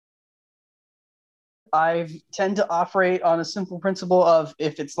I tend to operate on a simple principle of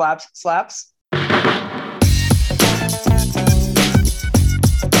if it slaps, it slaps.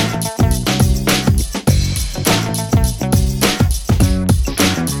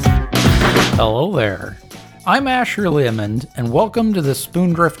 Hello there. I'm Asher Leomond, and welcome to the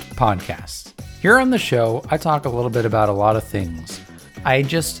Spoondrift Podcast. Here on the show, I talk a little bit about a lot of things. I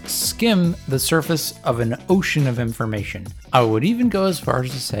just skim the surface of an ocean of information. I would even go as far as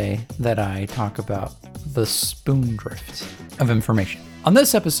to say that I talk about the spoondrift of information. On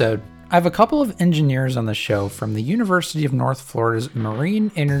this episode, I have a couple of engineers on the show from the University of North Florida's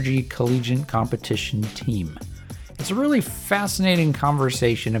Marine Energy Collegiate Competition team. It's a really fascinating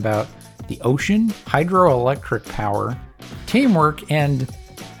conversation about the ocean, hydroelectric power, teamwork, and,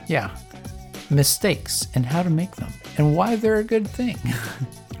 mistakes and how to make them and why they're a good thing.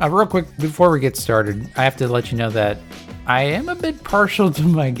 Real quick, before we get started, I have to let you know that I am a bit partial to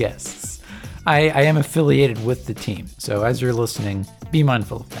my guests. I am affiliated with the team, so as you're listening, be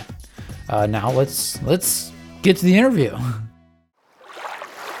mindful of that. Now let's get to the interview.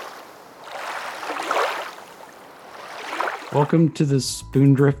 Welcome to the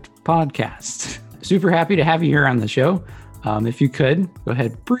Spoondrift Podcast. Super happy to have you here on the show. If you could, go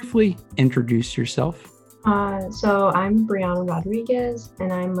ahead, briefly introduce yourself. So I'm Brianna Rodriguez,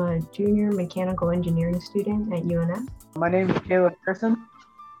 and I'm a junior mechanical engineering student at UNF. My name is Caleb Pearson.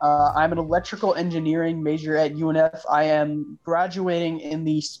 I'm an electrical engineering major at UNF. I am graduating in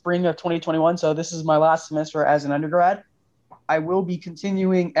the spring of 2021, so this is my last semester as an undergrad. I will be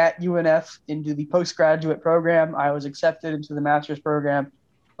continuing at UNF into the postgraduate program. I was accepted into the master's program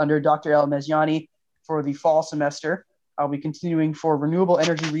under Dr. El Meziani for the fall semester. I'll be continuing for renewable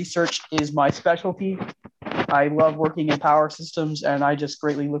energy research is my specialty. I love working in power systems, and I just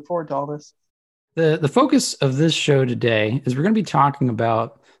greatly look forward to all this. The focus of this show today is we're going to be talking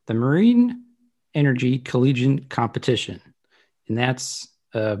about the Marine Energy Collegiate Competition, and that's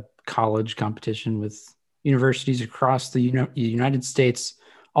a college competition with universities across the United States,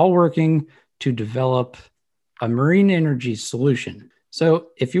 all working to develop a marine energy solution. So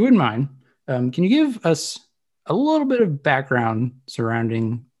if you wouldn't mind, can you give us a little bit of background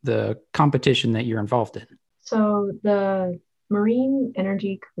surrounding the competition that you're involved in? So the Marine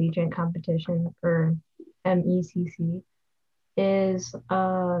Energy Collegiate Competition, or MECC, is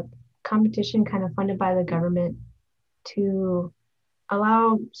a competition kind of funded by the government to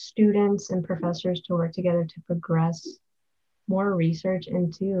allow students and professors to work together to progress more research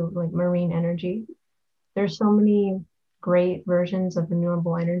into like marine energy. There's so many great versions of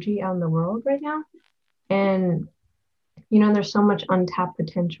renewable energy out in the world right now. And, there's so much untapped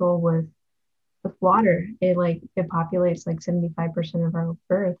potential with water. It populates like 75% of our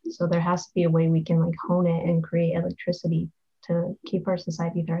earth. So there has to be a way we can like hone it and create electricity to keep our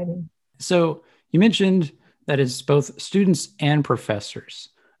society thriving. So you mentioned that it's both students and professors.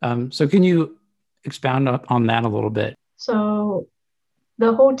 So can you expound on that a little bit? So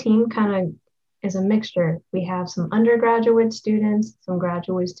the whole team kind of is a mixture. We have some undergraduate students, some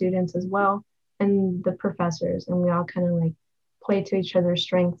graduate students as well, and the professors. And we all kind of like play to each other's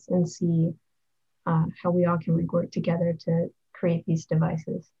strengths and see how we all can like work together to create these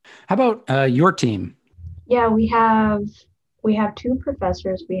devices. How about your team? Yeah, we have two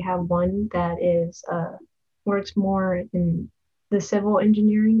professors. We have one that is works more in the civil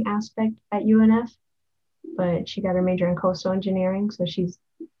engineering aspect at UNF, but she got her major in coastal engineering, so she's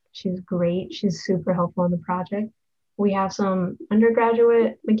great. She's super helpful in the project. We have some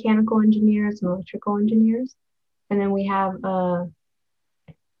undergraduate mechanical engineers and electrical engineers, and then we have a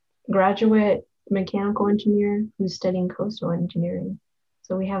graduate mechanical engineer who's studying coastal engineering.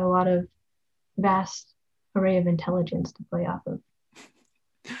 So we have a lot of vast array of intelligence to play off of.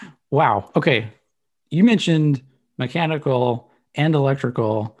 Wow. Okay. You mentioned mechanical and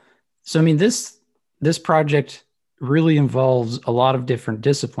electrical. So, I mean, this project really involves a lot of different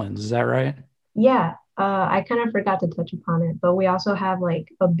disciplines. Is that right? Yeah. I kind of forgot to touch upon it, but we also have like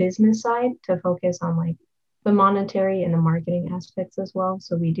a business side to focus on like the monetary and the marketing aspects as well.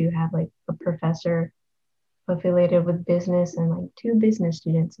 So we do have like a professor affiliated with business and like two business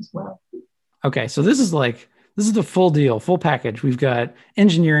students as well. Okay. So this is the full deal, full package. We've got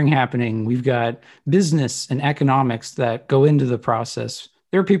engineering happening. We've got business and economics that go into the process.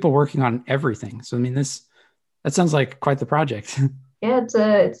 There are people working on everything. So, I mean, that sounds like quite the project. Yeah,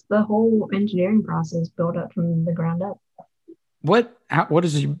 it's the whole engineering process built up from the ground up. What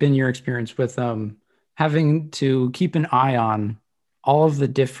has been your experience with having to keep an eye on all of the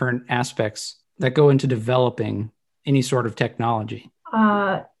different aspects that go into developing any sort of technology?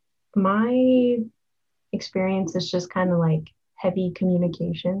 My experience is just kind of like heavy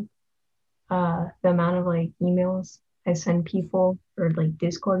communication. the amount of like emails I send people or like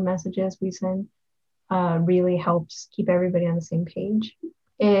Discord messages we send really helps keep everybody on the same page.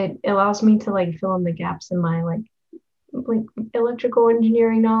 It allows me to like fill in the gaps in my like electrical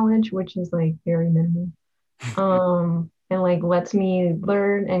engineering knowledge, which is like very minimal. And like lets me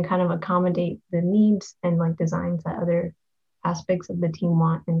learn and kind of accommodate the needs and like designs that other aspects of the team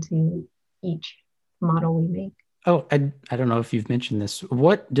want into each model we make. Oh, I don't know if you've mentioned this.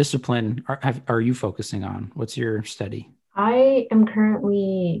 What discipline are you focusing on? What's your study? I am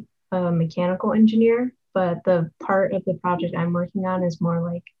currently a mechanical engineer, but the part of the project I'm working on is more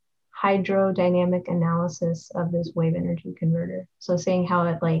like hydrodynamic analysis of this wave energy converter. So seeing how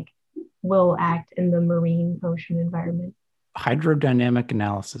it like will act in the marine ocean environment. Hydrodynamic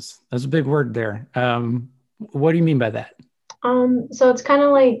analysis. That's a big word there. What do you mean by that? So it's kind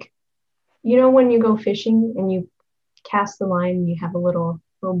of like, you know, when you go fishing and you cast the line, and you have a little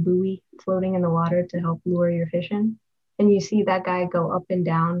buoy floating in the water to help lure your fish in, and you see that guy go up and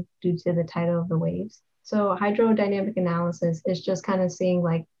down due to the tidal of the waves. So hydrodynamic analysis is just kind of seeing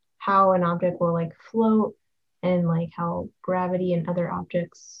like how an object will like float and like how gravity and other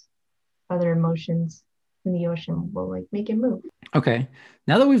objects, other emotions in the ocean will like make it move. Okay.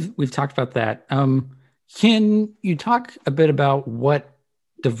 Now that we've talked about that, can you talk a bit about what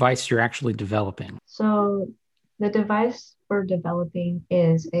device you're actually developing? So the device we're developing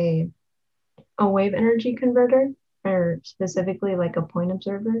is a wave energy converter, or specifically like a point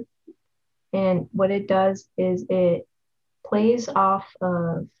observer. And what it does is it plays off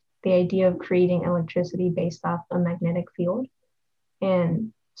of the idea of creating electricity based off a magnetic field.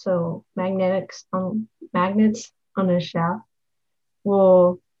 And so magnets on a shaft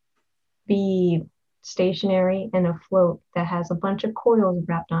will be stationary and a float that has a bunch of coils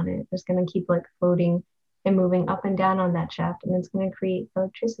wrapped on it. It's going to keep like floating and moving up and down on that shaft, and it's going to create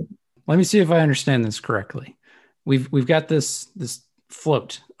electricity. Let me see if I understand this correctly. We've got this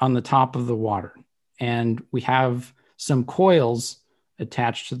float on the top of the water, and we have some coils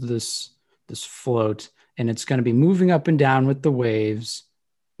attached to this float, and it's going to be moving up and down with the waves,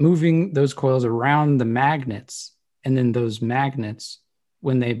 moving those coils around the magnets, and then those magnets,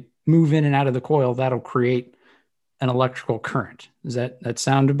 when they move in and out of the coil, that'll create an electrical current. Does that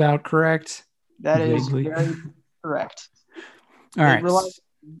sound about correct? That is very correct. All right.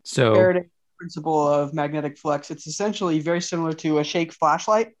 So Faraday's principle of magnetic flux. It's essentially very similar to a shake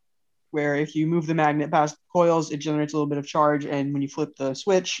flashlight, where if you move the magnet past the coils, it generates a little bit of charge, and when you flip the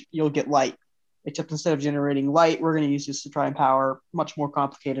switch, you'll get light. Except instead of generating light, we're going to use this to try and power much more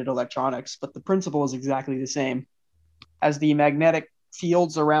complicated electronics, but the principle is exactly the same. As the magnetic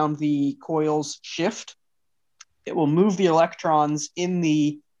fields around the coils shift, it will move the electrons in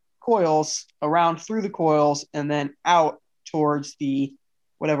the coils around through the coils and then out towards the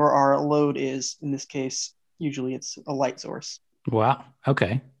whatever our load is. In this case, usually it's a light source. Wow.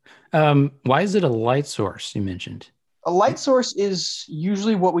 Okay. Why is it a light source you mentioned? A light source is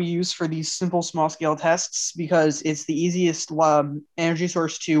usually what we use for these simple small scale tests because it's the easiest energy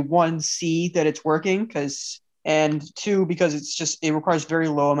source to, one, see that it's working, and two, because it requires very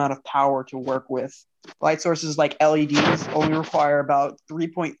low amount of power to work with. Light sources like LEDs only require about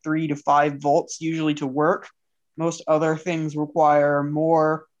 3.3 to 5 volts usually to work. Most other things require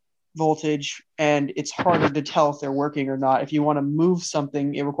more voltage, and it's harder to tell if they're working or not. If you want to move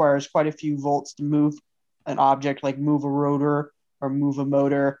something, it requires quite a few volts to move an object, like move a rotor or move a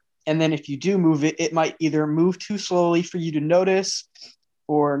motor. And then if you do move it, it might either move too slowly for you to notice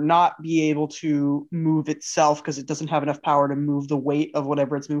or not be able to move itself because it doesn't have enough power to move the weight of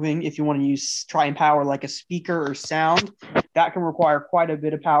whatever it's moving. If you want to try and power like a speaker or sound, that can require quite a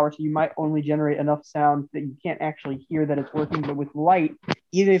bit of power. So you might only generate enough sound that you can't actually hear that it's working. But with light,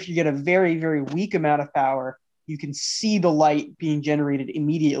 even if you get a very, very weak amount of power, you can see the light being generated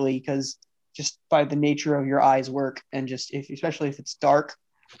immediately because just by the nature of your eyes work, and especially if it's dark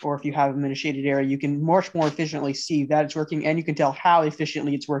or if you have them in a shaded area, you can much more efficiently see that it's working, and you can tell how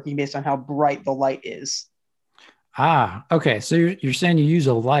efficiently it's working based on how bright the light is. Okay. So you're saying you use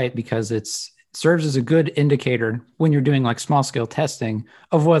a light because it serves as a good indicator when you're doing like small scale testing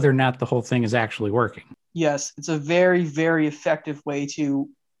of whether or not the whole thing is actually working. Yes, it's a very, very effective way to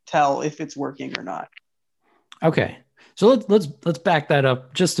tell if it's working or not. Okay. So let's back that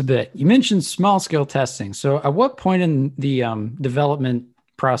up just a bit. You mentioned small scale testing. So at what point in the development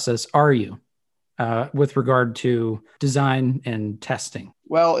process are you with regard to design and testing?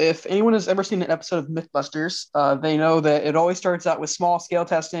 Well, if anyone has ever seen an episode of Mythbusters, they know that it always starts out with small scale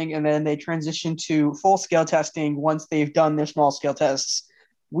testing and then they transition to full scale testing once they've done their small scale tests.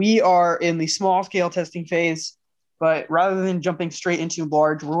 We are in the small scale testing phase. But rather than jumping straight into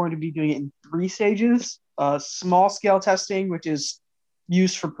large, we're going to be doing it in 3 stages. Small scale testing, which is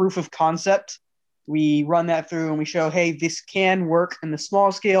used for proof of concept. We run that through and we show, hey, this can work in the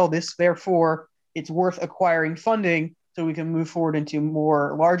small scale. Therefore, it's worth acquiring funding so we can move forward into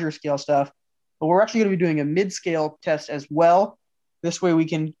more larger scale stuff. But we're actually going to be doing a mid-scale test as well. This way we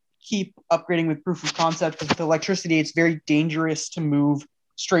can keep upgrading with proof of concept, because with electricity, it's very dangerous to move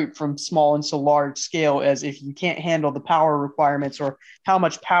straight from small into large scale, as if you can't handle the power requirements or how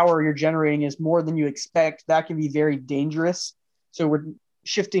much power you're generating is more than you expect, that can be very dangerous. So we're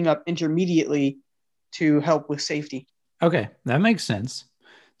shifting up intermediately to help with safety. Okay, that makes sense.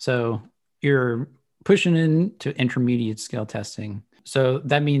 So you're pushing into intermediate scale testing. So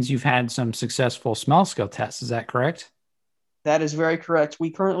that means you've had some successful small scale tests. Is that correct? That is very correct. We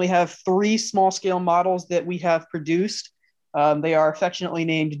currently have 3 small scale models that we have produced. They are affectionately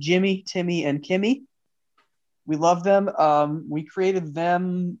named Jimmy, Timmy, and Kimmy. We love them. We created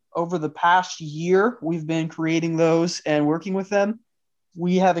them over the past year. We've been creating those and working with them.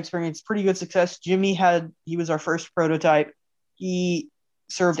 We have experienced pretty good success. He was our first prototype. He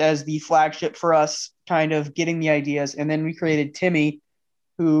served as the flagship for us, kind of getting the ideas. And then we created Timmy,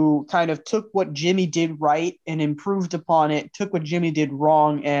 who kind of took what Jimmy did right and improved upon it, took what Jimmy did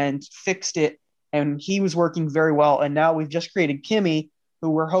wrong and fixed it. And he was working very well. And now we've just created Kimmy,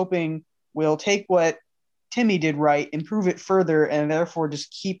 who we're hoping will take what Timmy did right, improve it further, and therefore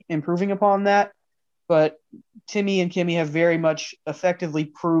just keep improving upon that. But Timmy and Kimmy have very much effectively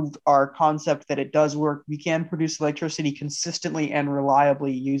proved our concept that it does work. We can produce electricity consistently and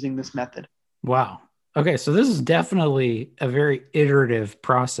reliably using this method. Wow. Okay, so this is definitely a very iterative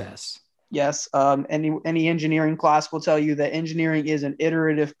process. Yes, any engineering class will tell you that engineering is an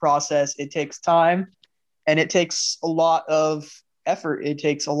iterative process. It takes time, and it takes a lot of effort. It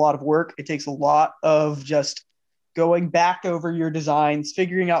takes a lot of work. It takes a lot of just going back over your designs,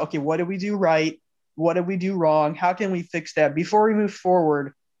 figuring out, okay, what did we do right? What did we do wrong? How can we fix that? Before we move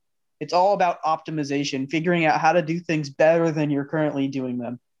forward, it's all about optimization, figuring out how to do things better than you're currently doing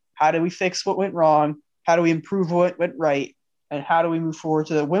them. How do we fix what went wrong? How do we improve what went right? And how do we move forward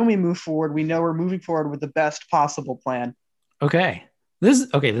so that when we move forward, we know we're moving forward with the best possible plan? Okay. This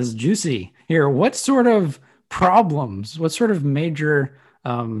is juicy. Here, what sort of problems, what sort of major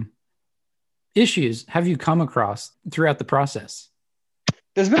issues have you come across throughout the process?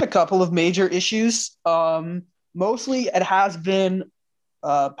 There's been a couple of major issues. Mostly it has been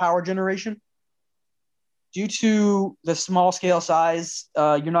power generation. Due to the small scale size,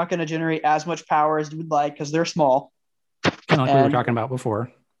 you're not going to generate as much power as you would like because they're small. Kind of like we were talking about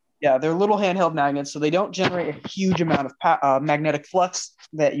before. Yeah, they're little handheld magnets, so they don't generate a huge amount of magnetic flux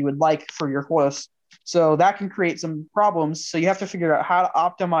that you would like for your coils. So that can create some problems. So you have to figure out how to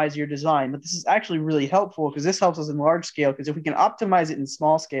optimize your design. But this is actually really helpful because this helps us in large scale. Because if we can optimize it in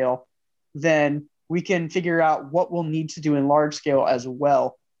small scale, then we can figure out what we'll need to do in large scale as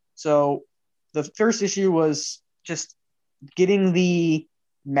well. So the first issue was just getting the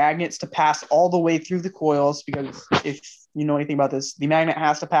magnets to pass all the way through the coils, because if you know anything about this, the magnet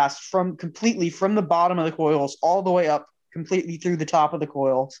has to pass completely from the bottom of the coils all the way up completely through the top of the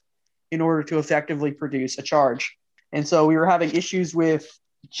coils in order to effectively produce a charge. And so we were having issues with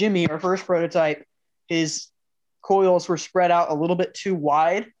Jimmy, our first prototype. His coils were spread out a little bit too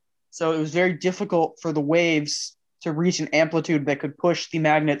wide, so it was very difficult for the waves to reach an amplitude that could push the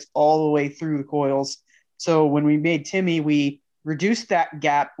magnets all the way through the coils. So when we made Timmy, we reduced that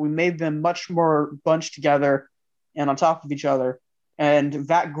gap. We made them much more bunched together and on top of each other. And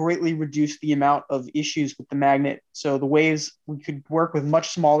that greatly reduced the amount of issues with the magnet. So the waves, we could work with much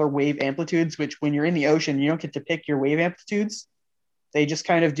smaller wave amplitudes, which when you're in the ocean, you don't get to pick your wave amplitudes. They just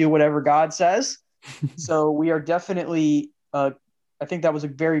kind of do whatever God says. So we are definitely, I think that was a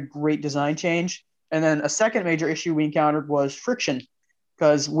very great design change. And then a second major issue we encountered was friction,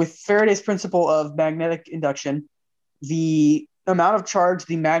 because with Faraday's principle of magnetic induction, the amount of charge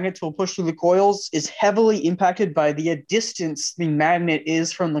the magnets will push through the coils is heavily impacted by the distance the magnet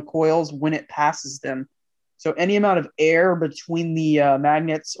is from the coils when it passes them. So any amount of air between the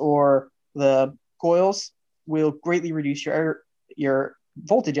magnets or the coils will greatly reduce your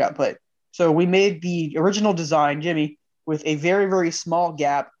voltage output. So we made the original design, Jimmy, with a very, very small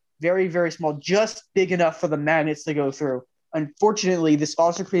gap, very, very small, just big enough for the magnets to go through. Unfortunately, this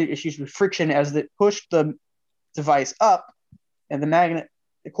also created issues with friction as it pushed the device up and the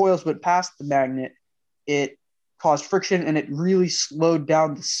coils would pass the magnet. It caused friction and it really slowed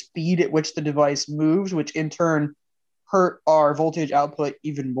down the speed at which the device moved, which in turn hurt our voltage output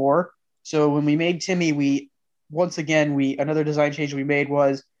even more. So when we made Timmy, another design change we made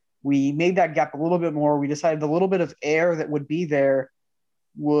was we made that gap a little bit more. We decided the little bit of air that would be there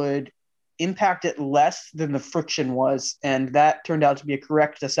would impact it less than the friction was. And that turned out to be a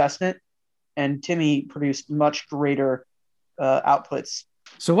correct assessment. And Timmy produced much greater outputs.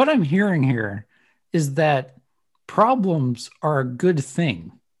 So what I'm hearing here is that problems are a good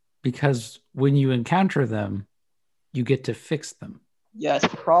thing because when you encounter them, you get to fix them. Yes,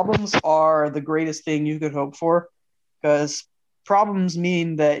 problems are the greatest thing you could hope for, because problems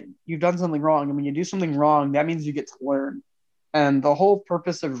mean that you've done something wrong. And when you do something wrong, that means you get to learn. And the whole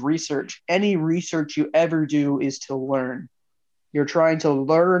purpose of research, any research you ever do, is to learn. You're trying to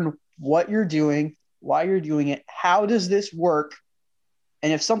learn what you're doing, why you're doing it, how does this work?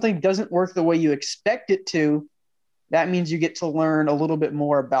 And if something doesn't work the way you expect it to, that means you get to learn a little bit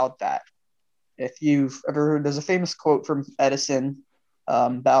more about that. If you've ever heard, there's a famous quote from Edison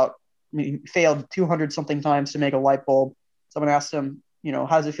about he failed 200 something times to make a light bulb. Someone asked him, how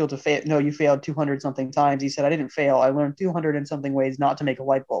does it feel to fail? No, you failed 200 something times. He said, I didn't fail. I learned 200 and something ways not to make a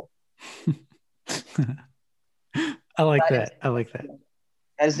light bulb. I like that. I like that.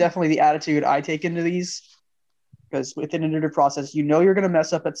 That is definitely the attitude I take into these, because within an iterative process, you're going to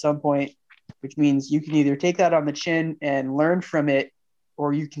mess up at some point, which means you can either take that on the chin and learn from it,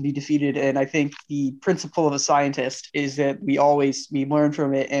 or you can be defeated. And I think the principle of a scientist is that we learn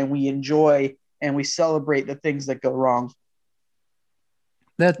from it, and we enjoy and we celebrate the things that go wrong.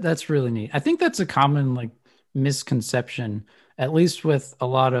 That's really neat. I think that's a common misconception, at least with a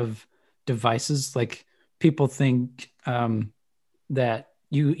lot of devices. Like people think that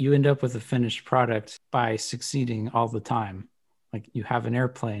you end up with a finished product by succeeding all the time. Like you have an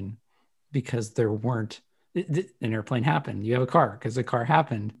airplane because there weren't an airplane happened. You have a car because a car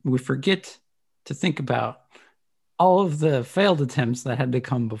happened. We forget to think about all of the failed attempts that had to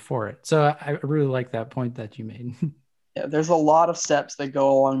come before it. So I really like that point that you made. Yeah, there's a lot of steps that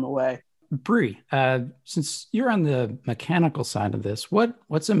go along the way. Bree, since you're on the mechanical side of this,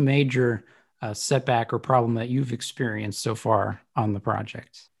 what's a major setback or problem that you've experienced so far on the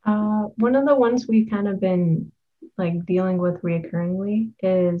project? One of the ones we've kind of been dealing with reoccurringly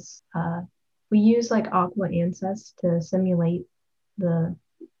is we use Aqua Ancest to simulate the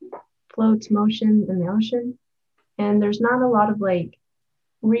float's motion in the ocean. And there's not a lot of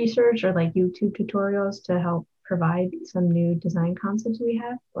research or YouTube tutorials to help provide some new design concepts we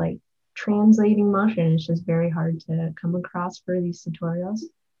have. Translating motion is just very hard to come across for these tutorials.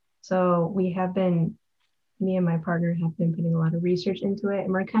 So me and my partner have been putting a lot of research into it,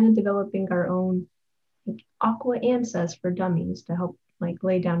 and we're kind of developing our own Aqua Ancest for dummies to help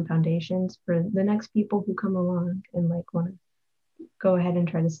lay down foundations for the next people who come along and want to go ahead and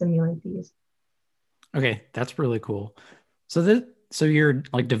try to simulate these. Okay, that's really cool. So you're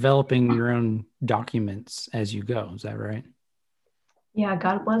developing your own documents as you go, is that right? Yeah,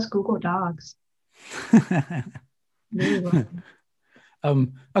 God bless Google Docs. Really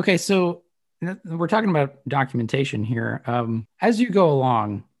okay, so we're talking about documentation here. As you go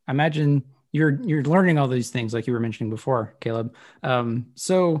along, I imagine you're learning all these things like you were mentioning before, Caleb.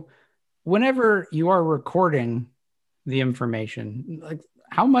 So whenever you are recording the information,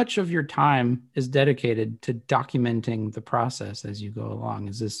 how much of your time is dedicated to documenting the process as you go along?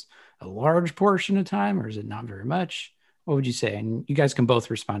 Is this a large portion of time, or is it not very much? What would you say? And you guys can both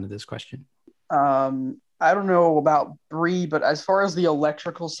respond to this question. I don't know about Bree, but as far as the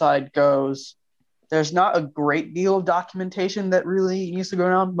electrical side goes, there's not a great deal of documentation that really needs to go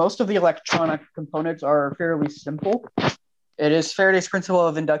around. Most of the electronic components are fairly simple. It is Faraday's principle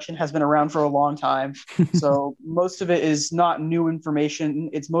of induction has been around for a long time. So most of it is not new information.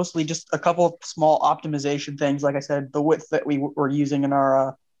 It's mostly just a couple of small optimization things. Like I said, the width that we were using in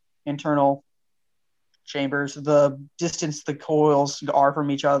our internal chambers, the distance the coils are from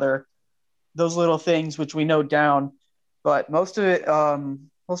each other, those little things which we note down. But most of it,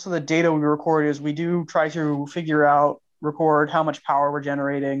 most of the data we record is we do try to record how much power we're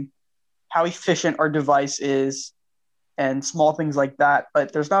generating, how efficient our device is, and small things like that.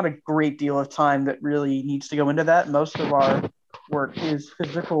 But there's not a great deal of time that really needs to go into that. Most of our work is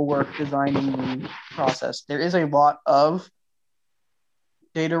physical work designing the process. There is a lot of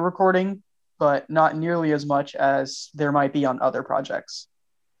data recording, but not nearly as much as there might be on other projects.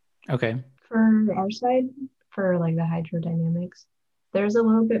 Okay. For our side, for the hydrodynamics, there's a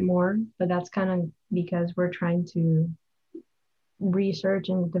little bit more, but that's kind of because we're trying to research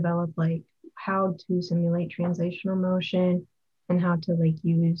and develop how to simulate translational motion and how to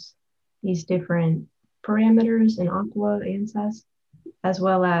use these different parameters in Aqua Ancest, as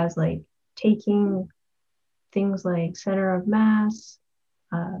well as taking things like center of mass,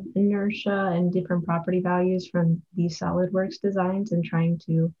 inertia, and different property values from these SolidWorks designs and trying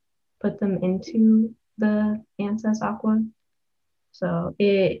to put them into the ANSYS Aqua. So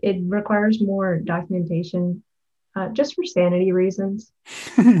it requires more documentation, just for sanity reasons.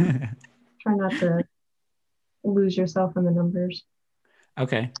 Try not to lose yourself in the numbers.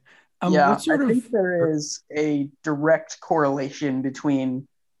 Okay. Yeah, What sort I of think there is a direct correlation between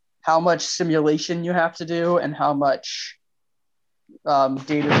how much simulation you have to do and how much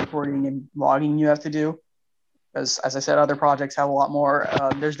data recording and logging you have to do. As I said, other projects have a lot more.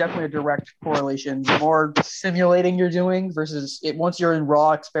 There's definitely a direct correlation. The more simulating you're doing versus once you're in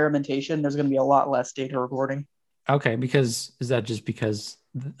raw experimentation, there's going to be a lot less data recording. Okay, because is that just because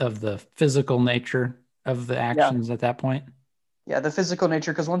of the physical nature of the actions at that point? Yeah, the physical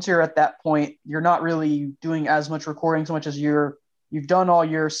nature, because once you're at that point, you're not really doing as much recording so much as you've done all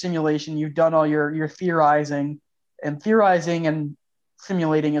your simulation, you've done all your theorizing, and theorizing and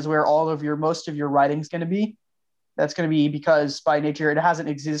simulating is where most of your writing is going to be. That's going to be because by nature it hasn't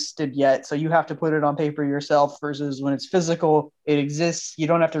existed yet, so you have to put it on paper yourself. Versus when it's physical, it exists. You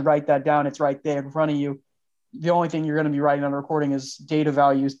don't have to write that down; it's right there in front of you. The only thing you're going to be writing on recording is data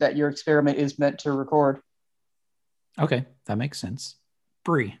values that your experiment is meant to record. Okay, that makes sense.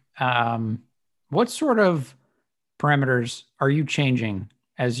 Bree, what sort of parameters are you changing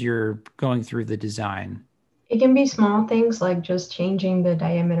as you're going through the design? It can be small things like just changing the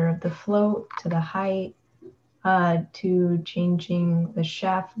diameter of the float to the height, to changing the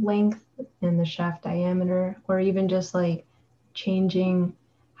shaft length and the shaft diameter, or even just like changing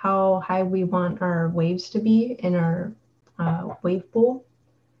how high we want our waves to be in our wave pool.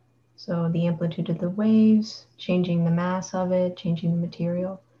 So the amplitude of the waves, changing the mass of it, changing the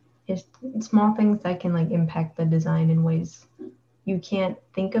material. It's small things that can like impact the design in ways you can't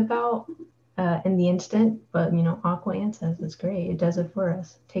think about in the instant, but Aqua ANSYS is great. It does it for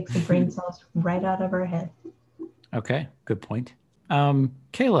us. It takes the brain cells right out of our head. Okay, good point.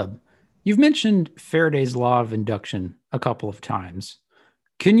 Caleb, you've mentioned Faraday's law of induction a couple of times.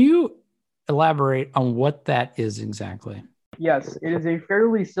 Can you elaborate on what that is exactly? Yes, it is a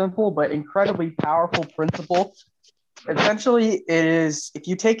fairly simple but incredibly powerful principle. Essentially, it is if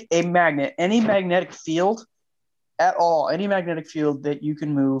you take a magnet, any magnetic field at all, any magnetic field that you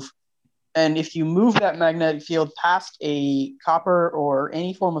can move, and if you move that magnetic field past a copper or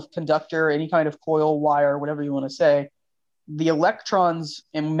any form of conductor, any kind of coil, wire, whatever you want to say, the electrons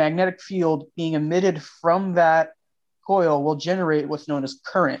and magnetic field being emitted from that coil will generate what's known as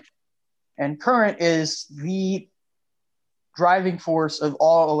current. And current is the driving force of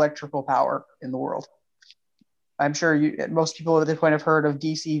all electrical power in the world. I'm sure most people at this point have heard of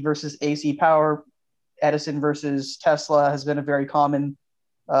DC versus AC power. Edison versus Tesla has been a very common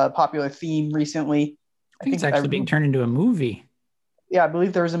popular theme recently. I think it's actually being turned into a movie. Yeah, I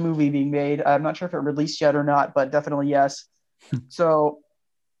believe there is a movie being made. I'm not sure if it released yet or not, but definitely yes. So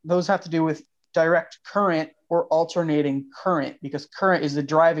those have to do with direct current or alternating current, because current is the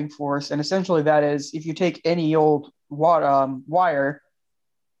driving force. And essentially that is, if you take any old wire,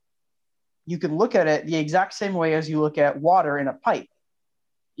 you can look at it the exact same way as you look at water in a pipe.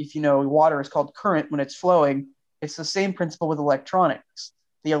 If you know water is called current when it's flowing, it's the same principle with electronics.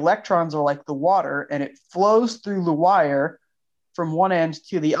 The electrons are like the water, and it flows through the wire from one end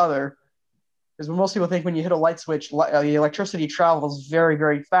to the other. Because most people think when you hit a light switch, the electricity travels very,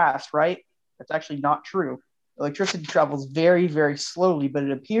 very fast, right? That's actually not true. Electricity travels very, very slowly, but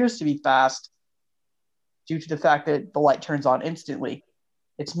it appears to be fast due to the fact that the light turns on instantly.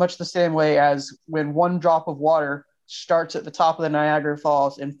 It's much the same way as when one drop of water starts at the top of the Niagara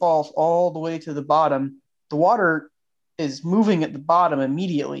Falls and falls all the way to the bottom. The water is moving at the bottom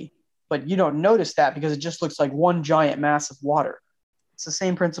immediately, but you don't notice that because it just looks like one giant mass of water. It's the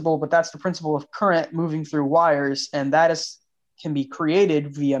same principle, but that's the principle of current moving through wires, and can be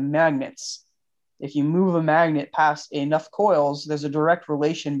created via magnets. If you move a magnet past enough coils, there's a direct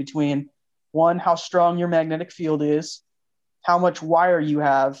relation between, one, how strong your magnetic field is, how much wire you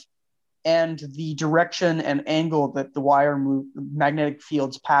have, and the direction and angle that the magnetic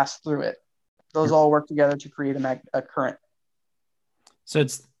fields pass through it. Those all work together to create a current. So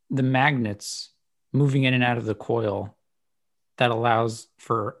it's the magnets moving in and out of the coil that allows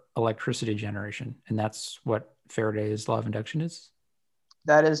for electricity generation. And that's what Faraday's law of induction is?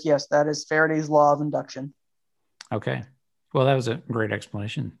 That is Faraday's law of induction. Okay. Well, that was a great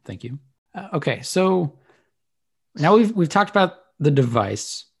explanation. Thank you. Okay. So now we've talked about the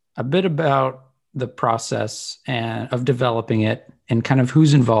device, a bit about the process of developing it and kind of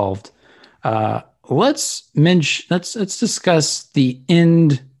who's involved. Let's discuss the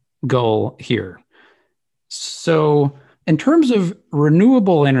end goal here. So in terms of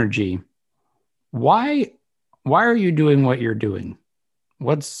renewable energy, why are you doing what you're doing?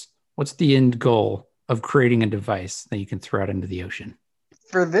 What's What's the end goal of creating a device that you can throw out into the ocean?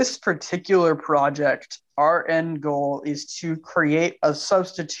 For this particular project, our end goal is to create a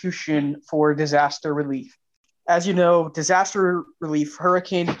substitution for disaster relief. As you know, disaster relief,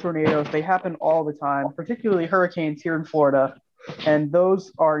 hurricanes, tornadoes, they happen all the time, particularly hurricanes here in Florida. And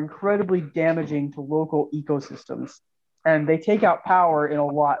those are incredibly damaging to local ecosystems. And they take out power in a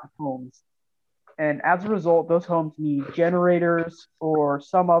lot of homes. And as a result, those homes need generators or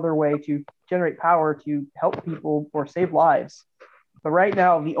some other way to generate power to help people or save lives. But right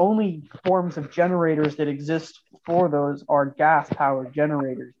now, the only forms of generators that exist for those are gas-powered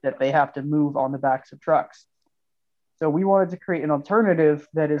generators that they have to move on the backs of trucks. So we wanted to create an alternative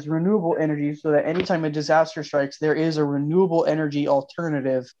that is renewable energy so that anytime a disaster strikes, there is a renewable energy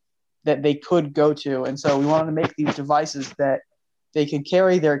alternative that they could go to. And so we wanted to make these devices that they can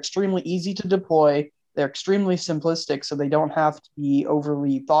carry. They're extremely easy to deploy. They're extremely simplistic, so they don't have to be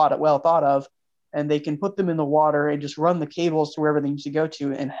overly well thought of. And they can put them in the water and just run the cables to wherever they need to go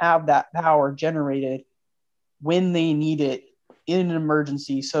to and have that power generated when they need it in an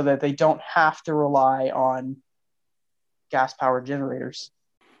emergency so that they don't have to rely on gas-powered generators.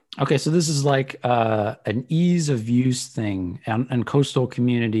 Okay, so this is like an ease of use thing, and coastal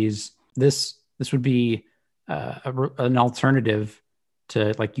communities. This would be an alternative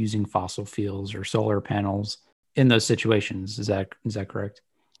to like using fossil fuels or solar panels in those situations. Is that correct?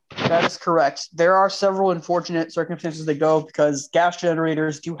 That is correct. There are several unfortunate circumstances that go because gas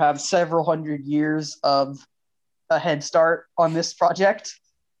generators do have several hundred years of a head start on this project.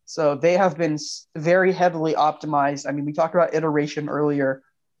 So they have been very heavily optimized. I mean, we talked about iteration earlier.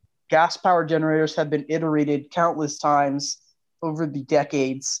 Gas power generators have been iterated countless times over the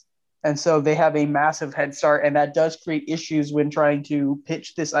decades. And so they have a massive head start. And that does create issues when trying to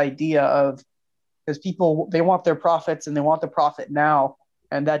pitch this idea of, because people, they want their profits and they want the profit now.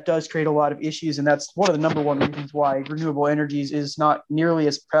 And that does create a lot of issues. And that's one of the number one reasons why renewable energies is not nearly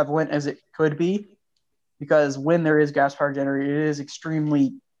as prevalent as it could be. Because when there is gas power generator, it is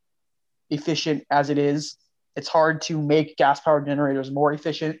extremely efficient as it is. It's hard to make gas powered generators more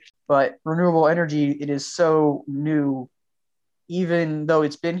efficient, but renewable energy, it is so new, even though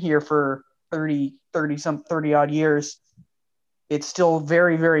it's been here for 30 odd years, it's still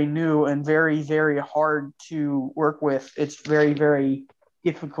very, very new and very, very hard to work with. It's very, very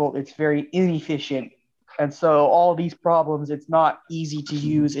difficult. It's very inefficient. And so all these problems, it's not easy to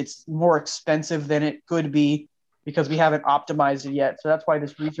use. It's more expensive than it could be because we haven't optimized it yet. So that's why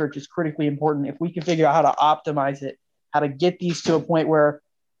this research is critically important. If we can figure out how to optimize it, how to get these to a point where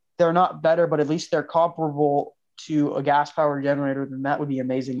they're not better, but at least they're comparable to a gas powered generator, then that would be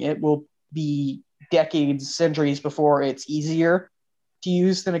amazing. It will be decades, centuries before it's easier to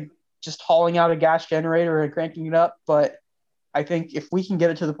use than just hauling out a gas generator and cranking it up. But I think if we can get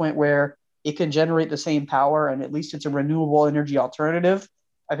it to the point where it can generate the same power and at least it's a renewable energy alternative,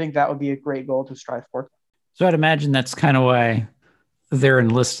 I think that would be a great goal to strive for. So I'd imagine that's kind of why they're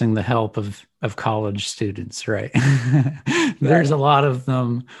enlisting the help of college students, right? There's a lot of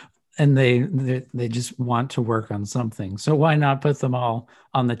them, and they just want to work on something. So why not put them all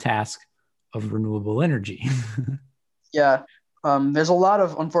on the task of renewable energy? Yeah. There's a lot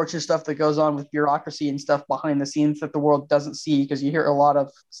of unfortunate stuff that goes on with bureaucracy and stuff behind the scenes that the world doesn't see, because you hear a lot of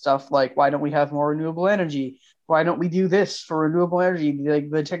stuff like, why don't we have more renewable energy? Why don't we do this for renewable energy?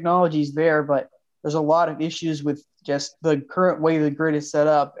 The technology's there, but there's a lot of issues with just the current way the grid is set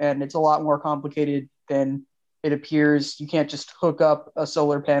up, and it's a lot more complicated than it appears. You can't just hook up a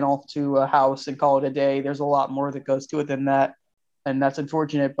solar panel to a house and call it a day. There's a lot more that goes to it than that, and that's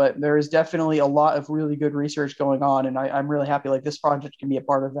unfortunate, but there is definitely a lot of really good research going on, and I'm really happy like this project can be a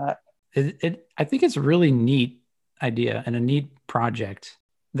part of that. I think it's a really neat idea and a neat project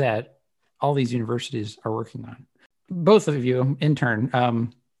that all these universities are working on. Both of you, in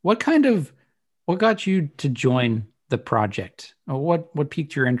turn, what got you to join the project? What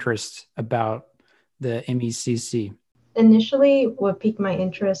piqued your interest about the MECC? Initially, what piqued my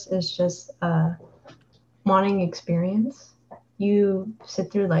interest is just wanting experience. You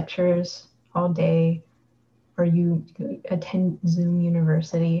sit through lectures all day, or you attend Zoom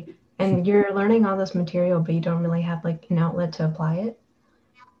University, and you're learning all this material, but you don't really have like an outlet to apply it.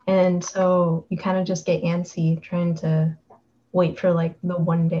 And so you kind of just get antsy trying to wait for like the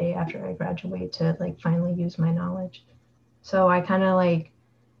one day after I graduate to like finally use my knowledge. So I kind of like,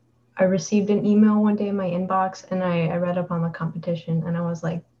 I received an email one day in my inbox, and I read up on the competition, and I was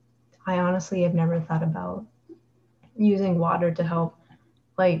like, I honestly have never thought about using water to help,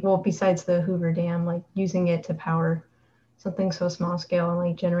 like, well, besides the Hoover Dam, like using it to power something so small scale and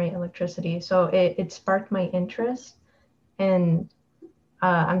like generate electricity. So it sparked my interest, and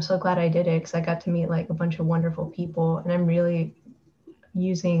I'm so glad I did it because I got to meet like a bunch of wonderful people, and I'm really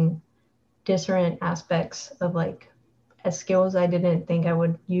using different aspects of like skills I didn't think I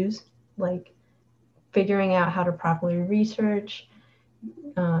would use, like figuring out how to properly research,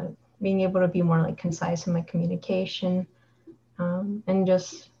 uh, being able to be more like concise in my communication, and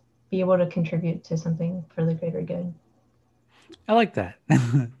just be able to contribute to something for the greater good. I like that.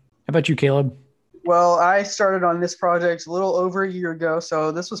 How about you, Caleb? Well, I started on this project a little over a year ago,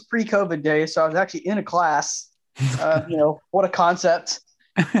 so this was pre-COVID days. So I was actually in a class. What a concept!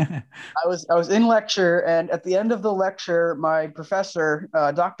 I was in lecture, and at the end of the lecture, my professor,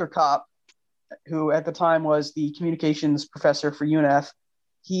 Dr. Kopp, who at the time was the communications professor for UNF,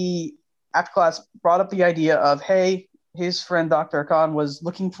 he after class brought up the idea of, hey, his friend Dr. Khan was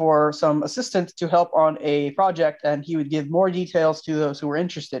looking for some assistance to help on a project, and he would give more details to those who were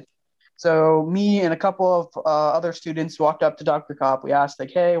interested. So me and a couple of other students walked up to Dr. Kopp. We asked,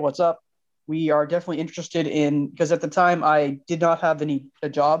 like, hey, what's up? We are definitely interested in, because at the time I did not have a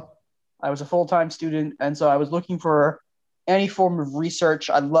job. I was a full-time student, and so I was looking for any form of research.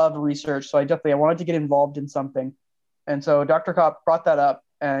 I love research, so I wanted to get involved in something. And so Dr. Kopp brought that up,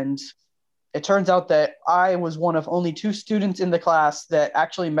 and it turns out that I was one of only two students in the class that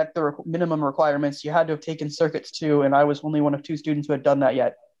actually met the minimum requirements. You had to have taken circuits too, and I was only one of two students who had done that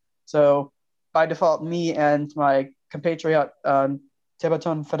yet. So by default, me and my compatriot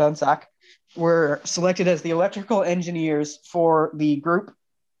Tibaton Fedansak were selected as the electrical engineers for the group.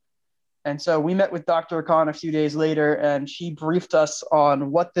 And so we met with Dr. Khan a few days later, and she briefed us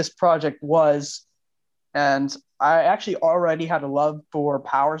on what this project was. And I actually already had a love for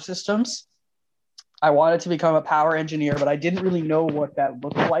power systems. I wanted to become a power engineer, but I didn't really know what that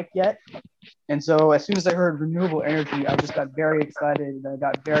looked like yet. And so as soon as I heard renewable energy, I just got very excited and I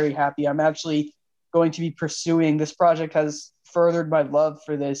got very happy. I'm actually going to be pursuing this project has furthered my love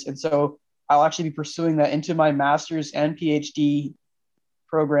for this. And so I'll actually be pursuing that into my master's and PhD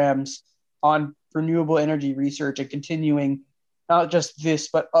programs on renewable energy research and continuing not just this,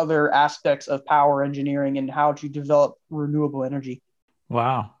 but other aspects of power engineering and how to develop renewable energy.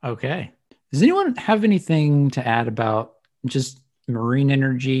 Wow. Okay. Does anyone have anything to add about just marine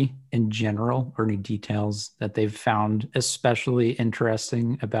energy in general, or any details that they've found especially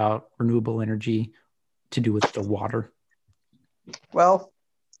interesting about renewable energy to do with the water? Well,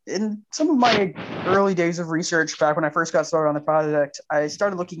 in some of my early days of research, back when I first got started on the project, I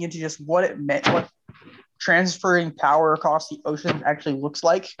started looking into just what it meant, what transferring power across the ocean actually looks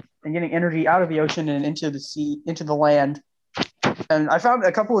like, and getting energy out of the ocean and into the sea, into the land. And I found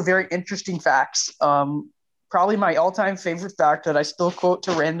a couple of very interesting facts. Probably my all-time favorite fact that I still quote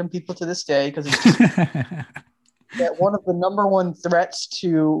to random people to this day, because it's just that one of the number one threats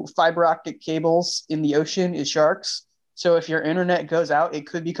to fiber optic cables in the ocean is sharks. So if your internet goes out, it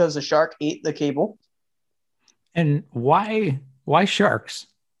could be because a shark ate the cable. And why sharks?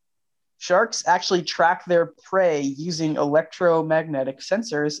 Sharks actually track their prey using electromagnetic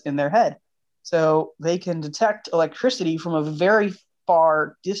sensors in their head. So they can detect electricity from a very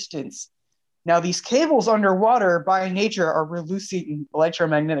far distance. Now, these cables underwater by nature are releasing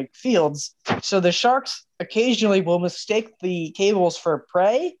electromagnetic fields. So the sharks occasionally will mistake the cables for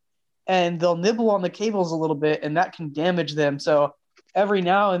prey, and they'll nibble on the cables a little bit, and that can damage them. So every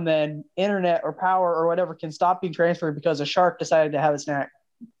now and then, internet or power or whatever can stop being transferred because a shark decided to have a snack.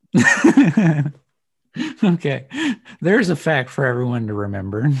 Okay. There's a fact for everyone to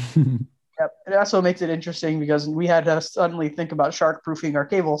remember. Yep. It also makes it interesting because we had to suddenly think about shark proofing our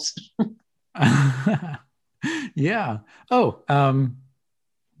cables. Yeah. Oh,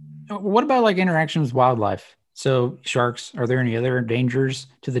 what about like interaction with wildlife? So sharks, are there any other dangers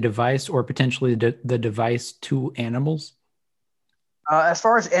to the device or potentially the device to animals? As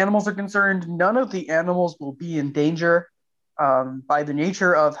far as animals are concerned, none of the animals will be in danger by the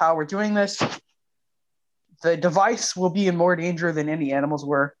nature of how we're doing this. The device will be in more danger than any animals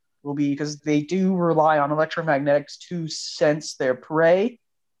will be, because they do rely on electromagnetics to sense their prey.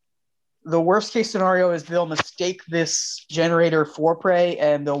 The worst case scenario is they'll mistake this generator for prey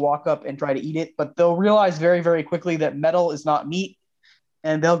and they'll walk up and try to eat it, but they'll realize very, very quickly that metal is not meat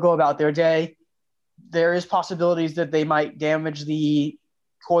and they'll go about their day. There is possibilities that they might damage the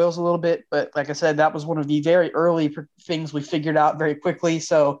coils a little bit, but like I said, that was one of the very early things we figured out very quickly.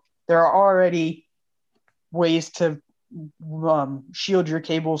 So there are already ways to shield your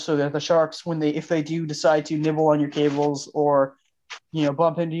cables so that the sharks, if they do decide to nibble on your cables or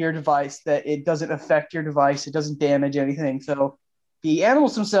bump into your device, that it doesn't affect your device, it doesn't damage anything. So the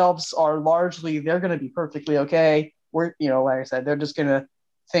animals themselves are they're going to be perfectly okay. Like I said, they're just going to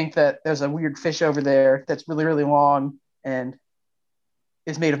think that there's a weird fish over there that's really, really long, and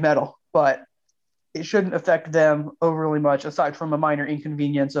is made of metal, but it shouldn't affect them overly much, aside from a minor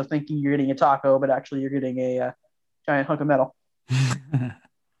inconvenience of thinking you're getting a taco, but actually you're getting a giant hunk of metal.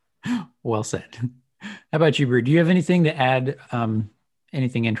 Well said. How about you, Brie? Do you have anything to add?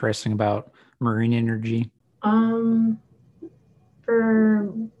 Anything interesting about marine energy? Um,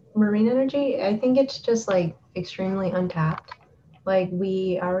 for marine energy, I think it's just like extremely untapped. Like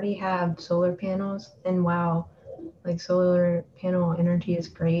we already have solar panels, and wow, like solar panel energy is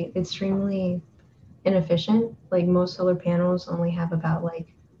great. It's extremely inefficient. Like most solar panels only have about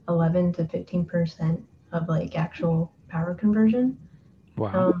like 11 to 15% of like actual power conversion.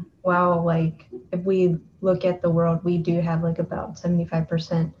 Wow. While like if we look at the world, we do have like about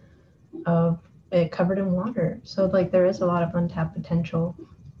 75% of it covered in water. So like there is a lot of untapped potential,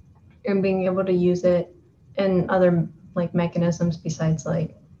 and being able to use it in other like mechanisms besides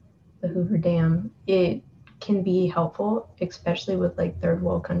like the Hoover Dam, it can be helpful, especially with like third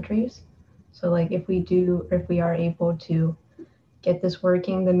world countries. So like if we are able to get this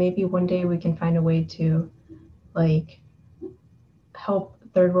working, then maybe one day we can find a way to like help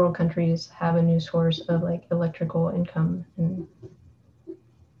third world countries have a new source of like electrical income and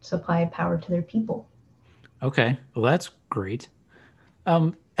supply power to their people. Okay. Well, that's great.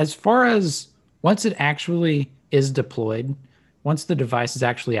 As far as once it actually is deployed, once the device is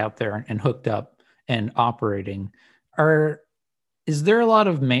actually out there and hooked up and operating, are is there a lot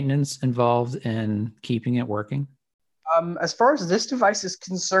of maintenance involved in keeping it working? As far as this device is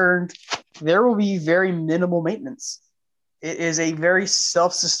concerned, there will be very minimal maintenance. It is a very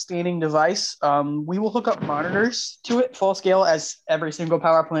self-sustaining device. We will hook up monitors to it full scale, as every single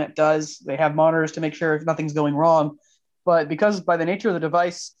power plant does. They have monitors to make sure if nothing's going wrong. But because by the nature of the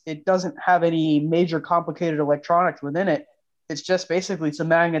device, it doesn't have any major complicated electronics within it, it's just basically some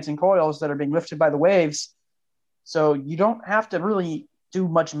magnets and coils that are being lifted by the waves. So you don't have to really do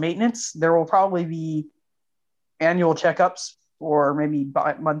much maintenance. There will probably be annual checkups or maybe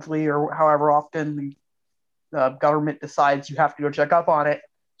monthly or however often the government decides you have to go check up on it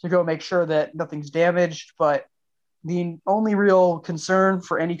to go make sure that nothing's damaged. But the only real concern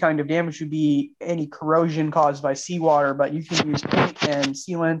for any kind of damage would be any corrosion caused by seawater. But you can use paint and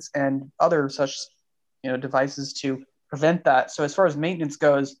sealants and other such devices to prevent that. So as far as maintenance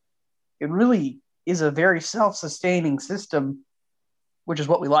goes, it really is a very self-sustaining system, which is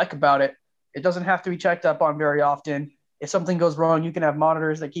what we like about it. It doesn't have to be checked up on very often. If something goes wrong, you can have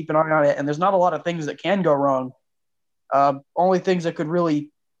monitors that keep an eye on it, and there's not a lot of things that can go wrong. Only things that could really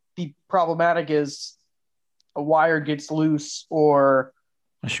be problematic is a wire gets loose or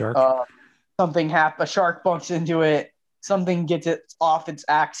A shark? a shark bumps into it, something gets it off its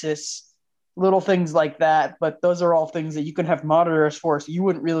axis, little things like that. But those are all things that you can have monitors for, so you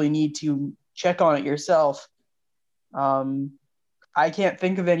wouldn't really need to check on it yourself. I can't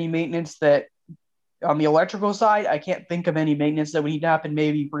think of any maintenance that on the electrical side. I can't think of any maintenance that would need to happen.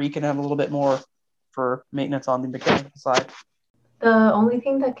 Maybe Bree can have a little bit more for maintenance on the mechanical side. The only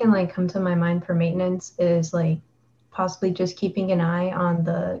thing that can like come to my mind for maintenance is like possibly just keeping an eye on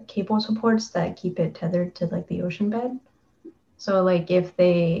the cable supports that keep it tethered to like the ocean bed. So like if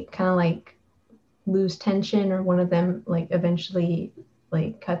they kind of like lose tension or one of them like eventually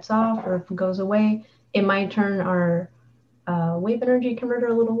like cuts off or if it goes away, it might turn our wave energy converter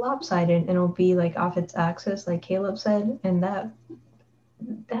a little lopsided and it'll be like off its axis, like Caleb said, and that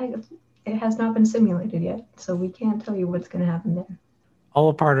it has not been simulated yet, so we can't tell you what's going to happen there. All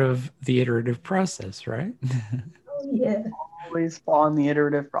a part of the iterative process, right? Oh yeah. Always spawn the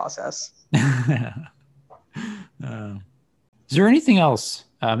iterative process. Is there anything else,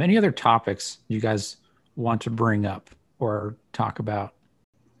 any other topics you guys want to bring up or talk about?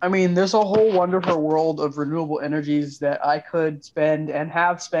 I mean, there's a whole wonderful world of renewable energies that I could spend and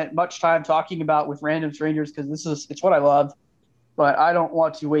have spent much time talking about with random strangers because it's what I love. But I don't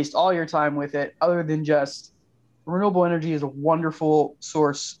want to waste all your time with it other than just renewable energy is a wonderful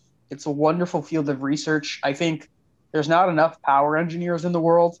source. It's a wonderful field of research. I think there's not enough power engineers in the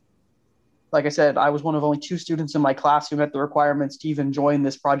world. Like I said, I was one of only 2 students in my class who met the requirements to even join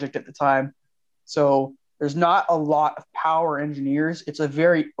this project at the time. So there's not a lot of power engineers. It's a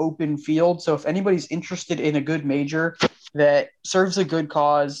very open field. So if anybody's interested in a good major that serves a good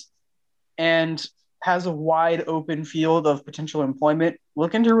cause and has a wide open field of potential employment,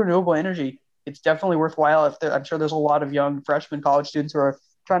 look into renewable energy. It's definitely worthwhile. I'm sure there's a lot of young freshman college students who are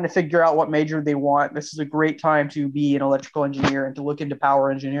trying to figure out what major they want. This is a great time to be an electrical engineer and to look into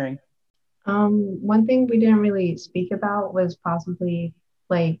power engineering. One thing we didn't really speak about was possibly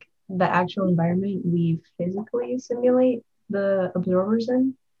like the actual environment we physically simulate the absorbers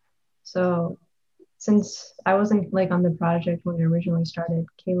in. So since I wasn't like on the project when it originally started,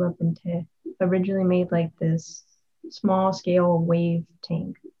 Caleb and Te originally made like this small scale wave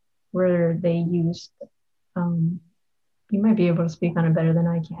tank where they used you might be able to speak on it better than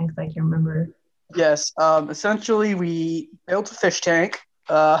I can because I can't remember. Yes. Essentially, we built a fish tank.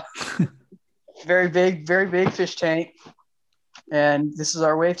 Very big fish tank. And this is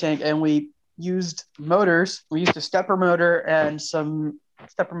our wave tank. And we used motors. We used a stepper motor and some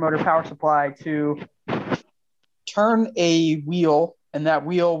stepper motor power supply to turn a wheel. And that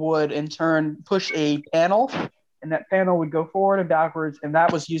wheel would, in turn, push a panel. And that panel would go forward and backwards. And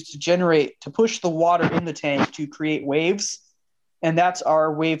that was used to push the water in the tank to create waves. And that's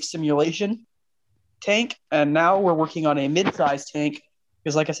our wave simulation tank. And now we're working on a mid-sized tank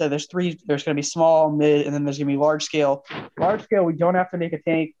because, like I said, there's going to be small, mid, and then there's going to be large scale. Large scale, we don't have to make a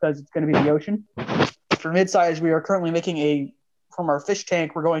tank because it's going to be the ocean. For mid-size, we are currently making from our fish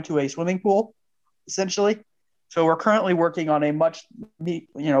tank, we're going to a swimming pool, essentially. So we're currently working on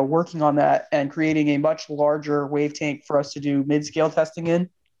working on that and creating a much larger wave tank for us to do mid-scale testing in.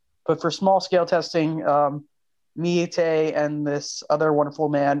 But for small-scale testing, me, Tay, and this other wonderful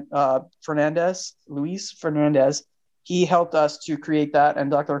man, Luis Fernandez, he helped us to create that.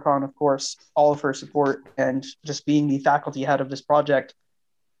 And Dr. Khan, of course, all of her support and just being the faculty head of this project,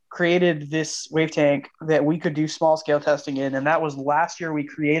 created this wave tank that we could do small scale testing in. And that was last year we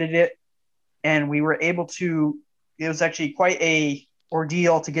created it. And we were able to, it was actually quite a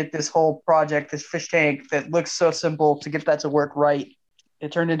ordeal to get this whole project, this fish tank that looks so simple, to get that to work right.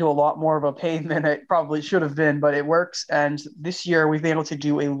 It turned into a lot more of a pain than it probably should have been, but it works. And this year we've been able to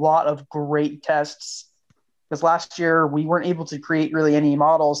do a lot of great tests, because last year we weren't able to create really any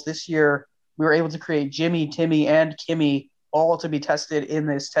models. This year we were able to create Jimmy, Timmy, and Kimmy all to be tested in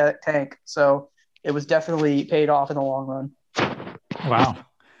this tank. So it was definitely paid off in the long run. Wow.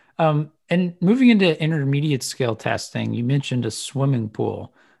 And moving into intermediate scale testing, you mentioned a swimming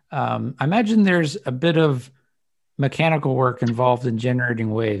pool. I imagine there's a bit of mechanical work involved in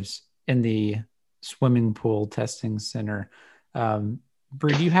generating waves in the swimming pool testing center.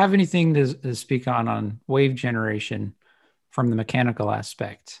 Bree, do you have anything to speak on wave generation from the mechanical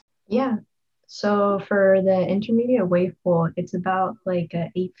aspect? Yeah. So for the intermediate wave pool, it's about like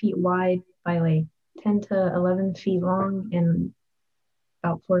 8 feet wide by like 10 to 11 feet long and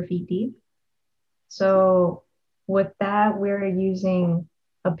about 4 feet deep. So with that, we're using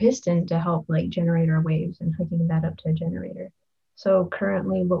a piston to help like generate our waves and hooking that up to a generator. So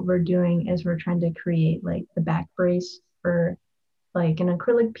currently what we're doing is we're trying to create like the back brace for like an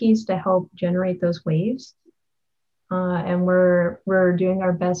acrylic piece to help generate those waves. And we're doing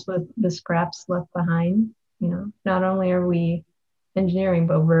our best with the scraps left behind. You know, not only are we engineering,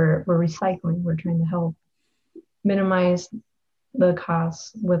 but we're recycling. We're trying to help minimize the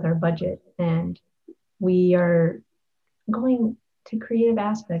costs with our budget. And we are going to creative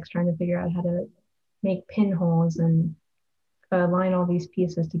aspects, trying to figure out how to make pinholes and align all these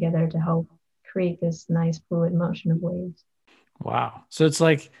pieces together to help create this nice fluid motion of waves. Wow. So it's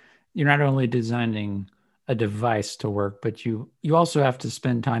like you're not only designing a device to work, but you also have to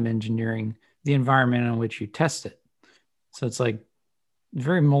spend time engineering the environment in which you test it. So it's like a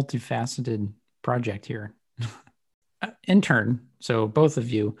very multifaceted project here. Intern, so both of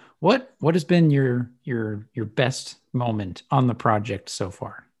you, what has been your best moment on the project so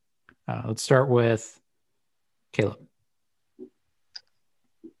far? Let's start with Caleb.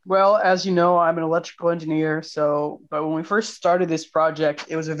 Well, as you know, I'm an electrical engineer. But when we first started this project,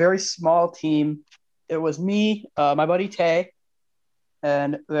 it was a very small team. It was me, my buddy Tay,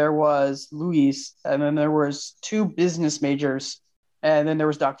 and there was Luis, and then there was 2 business majors, and then there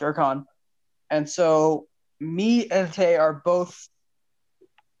was Dr. Khan. And so me and Tay are both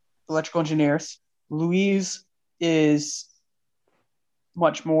electrical engineers. Luis is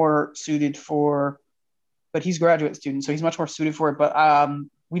much more suited but he's a graduate student, so he's much more suited for it. But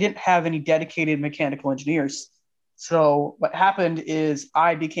we didn't have any dedicated mechanical engineers. So what happened is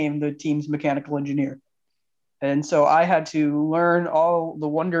I became the team's mechanical engineer. And so I had to learn all the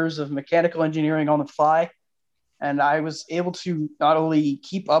wonders of mechanical engineering on the fly. And I was able to not only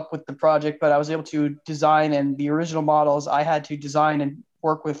keep up with the project, but I was able to design, and the original models, I had to design and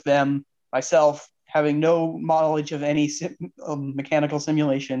work with them myself, having no knowledge of any mechanical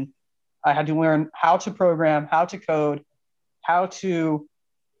simulation. I had to learn how to program, how to code, how to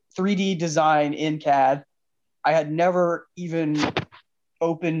 3D design in CAD. I had never even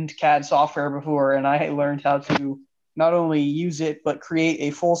opened CAD software before, and I learned how to not only use it, but create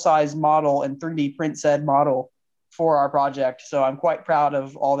a full-size model and 3D print said model for our project. So I'm quite proud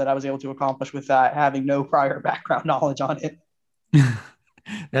of all that I was able to accomplish with that, having no prior background knowledge on it.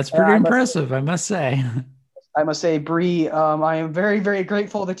 That's And pretty impressive, I must say. I must say, Bree, I am very, very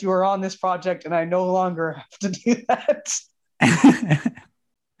grateful that you are on this project, and I no longer have to do that.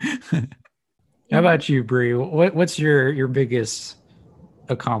 How about you, Bree? What's your biggest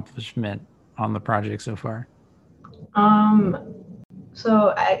accomplishment on the project so far? Um,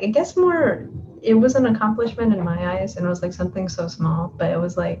 so I guess more, it was an accomplishment in my eyes, and it was like something so small, but it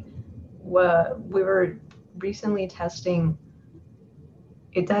was like, we were recently testing.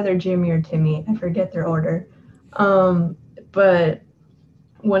 It's either Jimmy or Timmy. I forget their order. Um, but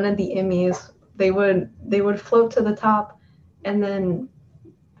one of the Emmys, they would float to the top, and then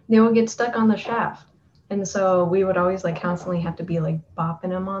they would get stuck on the shaft. And so we would always like constantly have to be like bopping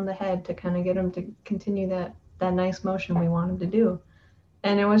them on the head to kind of get them to continue that nice motion we want them to do.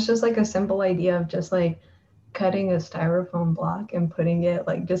 And it was just like a simple idea of just like cutting a styrofoam block and putting it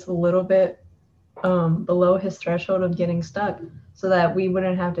like just a little bit below his threshold of getting stuck, so that we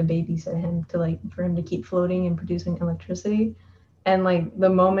wouldn't have to babysit him to like for him to keep floating and producing electricity. And like the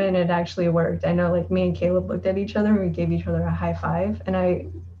moment it actually worked, I know like me and Caleb looked at each other and we gave each other a high five.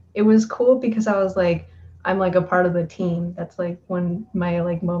 And it was cool because I was like, I'm like a part of the team. That's like when my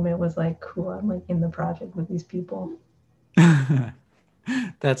like moment was like, cool, I'm like in the project with these people.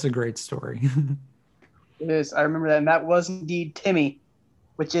 That's a great story. It is. I remember that, and that was indeed Timmy,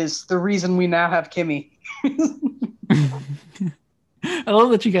 which is the reason we now have Kimmy. I love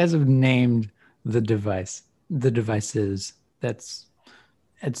that you guys have named the devices. That's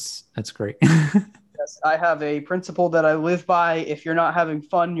great. Yes, I have a principle that I live by. If you're not having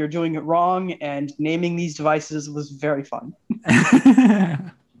fun, you're doing it wrong. And naming these devices was very fun.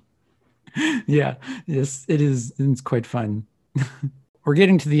 Yeah, yes, it is. It's quite fun. We're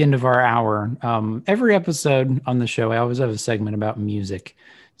getting to the end of our hour. Every episode on the show, I always have a segment about music.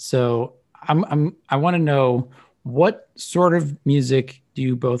 So I want to know, what sort of music do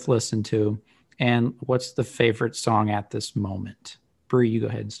you both listen to, and what's the favorite song at this moment? Bree, you go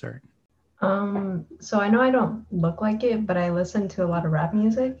ahead and start. So I know I don't look like it, but I listen to a lot of rap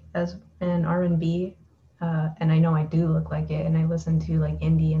music as and R&B, and I know I do look like it, and I listen to like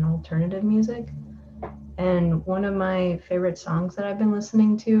indie and alternative music. And one of my favorite songs that I've been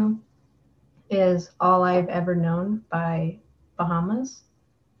listening to is All I've Ever Known by Bahamas.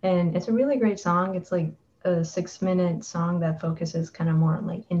 And it's a really great song. It's like a 6-minute song that focuses kind of more on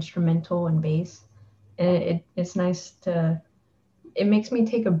like instrumental and bass. And it's nice to, it makes me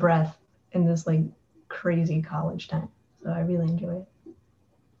take a breath in this like crazy college time. So I really enjoy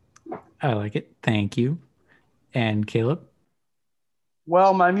it. I like it. Thank you. And Caleb?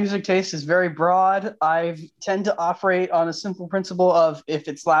 Well, my music taste is very broad. I tend to operate on a simple principle of if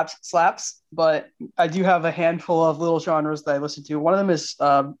it slaps, it slaps. But I do have a handful of little genres that I listen to. One of them is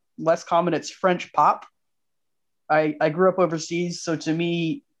less common. It's French pop. I grew up overseas, so to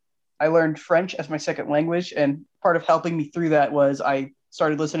me, I learned French as my second language. And part of helping me through that was I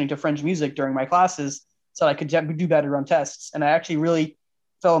started listening to French music during my classes so I could do better on tests. And I actually really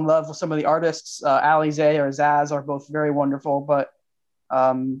fell in love with some of the artists. Alize or Zaz are both very wonderful, but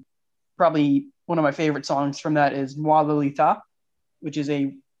probably one of my favorite songs from that is Moi Lolita, which is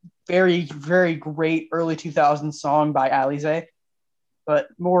a very, very great early 2000s song by Alize. But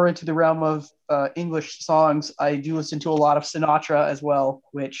more into the realm of English songs, I do listen to a lot of Sinatra as well,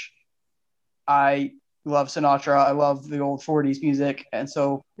 which I love Sinatra. I love the old 40s music. And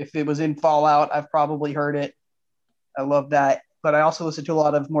so if it was in Fallout, I've probably heard it. I love that. But I also listen to a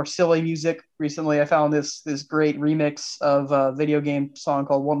lot of more silly music. Recently, I found this great remix of a video game song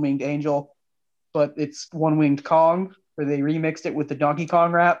called One Winged Angel, but it's One Winged Kong, where they remixed it with the Donkey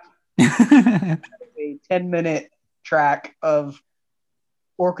Kong rap. A 10-minute track of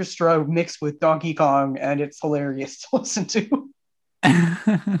orchestra mixed with Donkey Kong, and it's hilarious to listen to.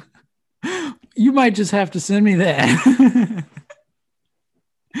 You might just have to send me that.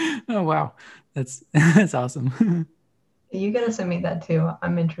 Oh wow, that's awesome. You gotta send me that too.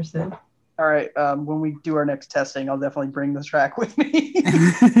 I'm interested. All right, when we do our next testing, I'll definitely bring this track with me.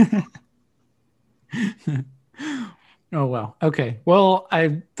 Oh wow. Okay. Well,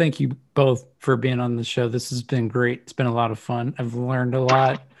 I thank you both for being on the show. This has been great. It's been a lot of fun. I've learned a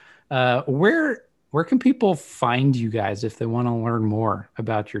lot. Where can people find you guys if they want to learn more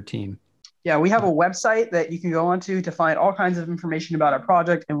about your team? Yeah, we have a website that you can go onto to find all kinds of information about our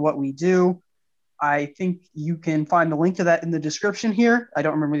project and what we do. I think you can find the link to that in the description here. I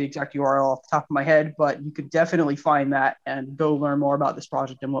don't remember the exact URL off the top of my head, but you could definitely find that and go learn more about this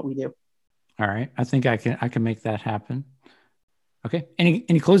project and what we do. All right. I think I can make that happen. Okay.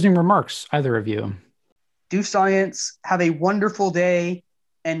 Any closing remarks, either of you? Do science, have a wonderful day,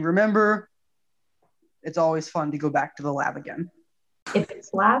 and remember, it's always fun to go back to the lab again. If it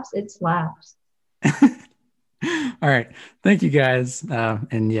slaps, it slaps. All right. Thank you guys.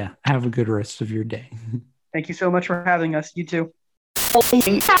 And yeah, have a good rest of your day. Thank you so much for having us. You too.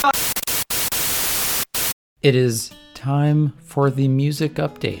 It is time for the music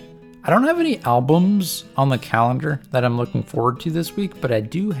update. I don't have any albums on the calendar that I'm looking forward to this week, but I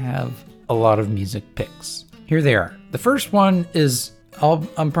do have a lot of music picks. Here they are. The first one is,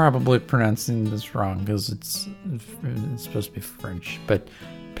 I'm probably pronouncing this wrong because it's supposed to be French, but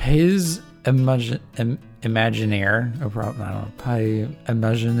Pays Imaginaire, I don't know, Pays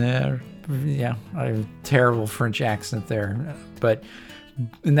Imaginaire. Yeah, I have a terrible French accent there,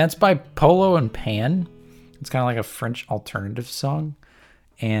 and that's by Polo and Pan. It's kind of like a French alternative song.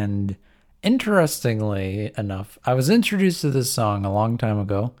 And interestingly enough, I was introduced to this song a long time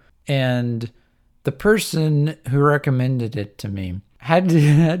ago, and the person who recommended it to me had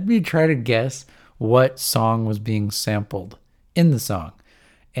me try to guess what song was being sampled in the song.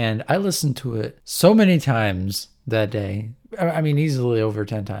 And I listened to it so many times that day. I mean, easily over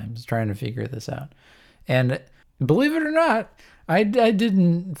 10 times trying to figure this out. And believe it or not, I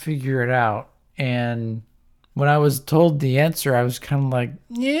didn't figure it out. And when I was told the answer, I was kind of like,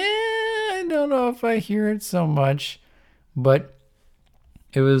 yeah, I don't know if I hear it so much. But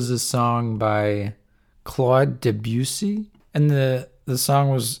it was a song by Claude Debussy. And the song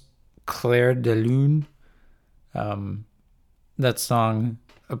was Clair de Lune. That song,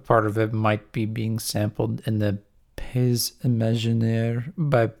 a part of it might be being sampled in the Pays Imaginaire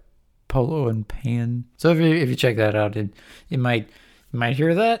by Polo and Pan. So if you check that out, you might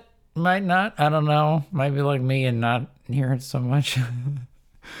hear that. Might not. I don't know. Might be like me and not hear it so much.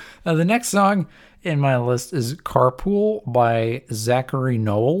 The next song in my list is Carpool by Zachary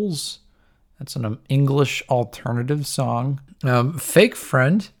Knowles. That's an English alternative song. Fake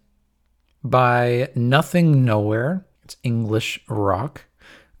Friend by Nothing Nowhere. It's English rock.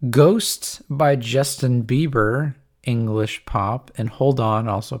 Ghost by Justin Bieber, English pop. And Hold On,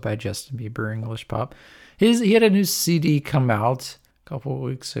 also by Justin Bieber, English pop. He had a new CD come out couple of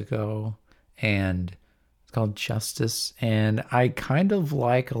weeks ago, and it's called Justice, and I kind of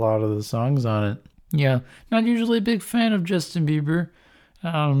like a lot of the songs on it. Yeah, not usually a big fan of Justin Bieber,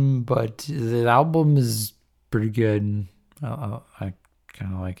 but the album is pretty good. I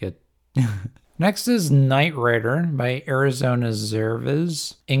kind of like it. Next is Night Rider by Arizona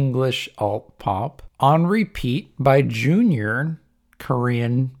Zervas, English alt pop. On Repeat by Junior,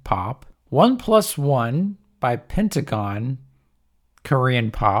 Korean pop. 1+1 by Pentagon, Korean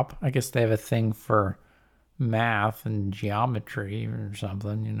pop. I guess they have a thing for math and geometry or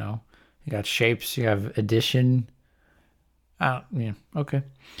something, you know. You got shapes, you have addition. Yeah, okay.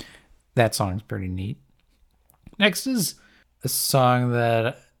 That song's pretty neat. Next is a song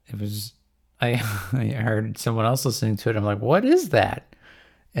that I heard someone else listening to it. I'm like, what is that?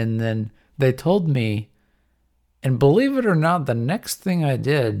 And then they told me, and believe it or not, the next thing I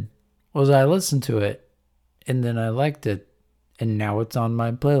did was I listened to it, and then I liked it. And now it's on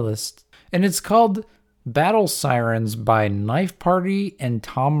my playlist. And it's called Battle Sirens by Knife Party and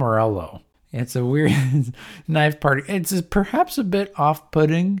Tom Morello. It's a weird Knife Party. It's perhaps a bit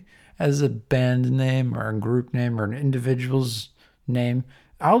off-putting as a band name or a group name or an individual's name.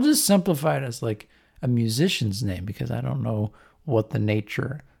 I'll just simplify it as like a musician's name because I don't know what the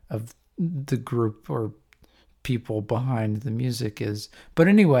nature of the group or people behind the music is. But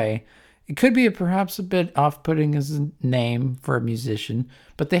anyway, it could be perhaps a bit off-putting as a name for a musician,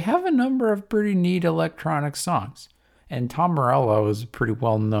 but they have a number of pretty neat electronic songs. And Tom Morello is a pretty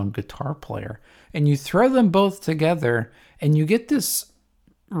well-known guitar player. And you throw them both together, and you get this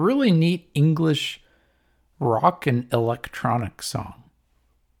really neat English rock and electronic song.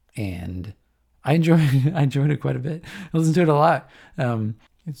 And I enjoyed it quite a bit. I listened to it a lot.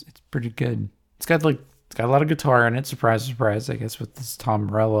 It's pretty good. It's got a lot of guitar in it. Surprise, surprise, I guess, with this Tom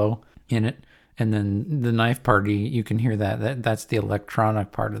Morello in it. And then the Knife Party, you can hear that's the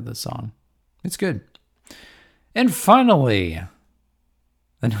electronic part of the song. It's good. And finally,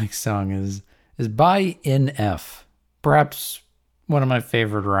 the next song is by UNF, perhaps one of my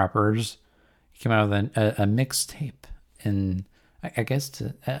favorite rappers. He came out with a mixtape, and I guess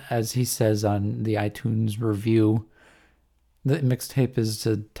as he says on the iTunes review, the mixtape is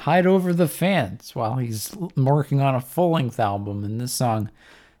to tide over the fans while he's working on a full-length album. And this song,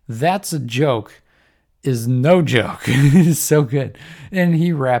 That's a Joke, is no joke. It is so good. And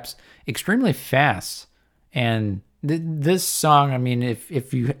he raps extremely fast. And this song, I mean,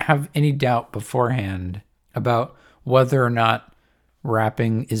 if you have any doubt beforehand about whether or not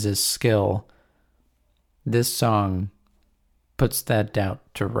rapping is a skill, this song puts that doubt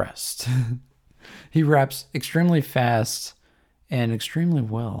to rest. He raps extremely fast and extremely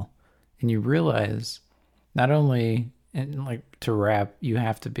well. And you realize not only to rap, you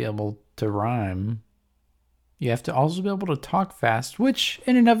have to be able to rhyme. You have to also be able to talk fast, which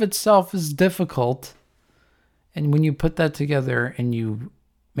in and of itself is difficult. And when you put that together and you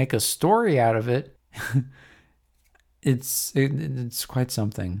make a story out of it, it's quite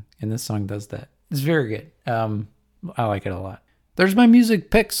something. And this song does that. It's very good. I like it a lot. There's my music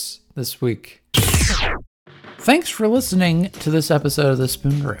picks this week. Thanks for listening to this episode of The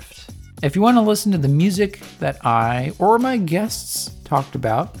Spoondrift. If you want to listen to the music that I or my guests talked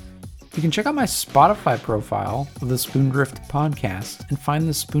about, you can check out my Spotify profile of the Spoondrift podcast and find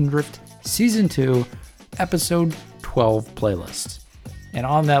the Spoondrift Season 2, Episode 12 playlist. And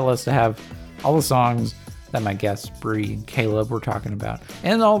on that list, I have all the songs that my guests, Bree and Caleb, were talking about,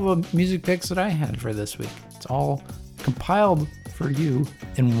 and all the music picks that I had for this week. It's all compiled for you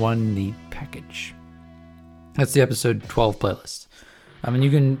in one neat package. That's the Episode 12 playlist. And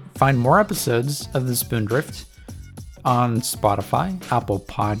you can find more episodes of the Spoondrift on Spotify, Apple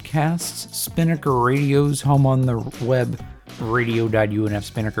Podcasts, Spinnaker Radio's home on the web,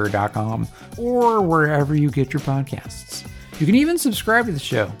 radio.unfspinnaker.com, or wherever you get your podcasts. You can even subscribe to the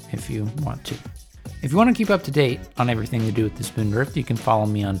show if you want to. If you want to keep up to date on everything to do with the Spoondrift, you can follow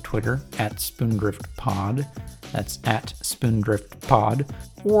me on Twitter at SpoondriftPod. That's at SpoondriftPod.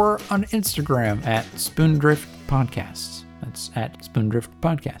 Or on Instagram at SpoondriftPodcast. That's at Spoondrift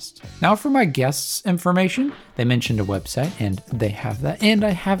Podcast. Now for my guests' information, they mentioned a website, and they have that, and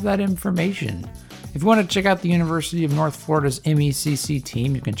I have that information. If you want to check out the University of North Florida's MECC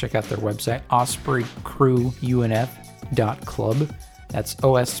team, you can check out their website, ospreycrewunf.club. That's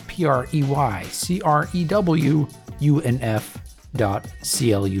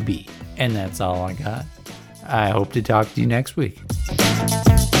ospreycrewunf.club. And that's all I got. I hope to talk to you next week.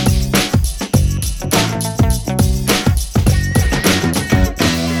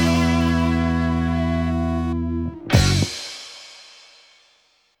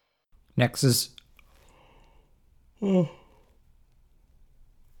 Next is...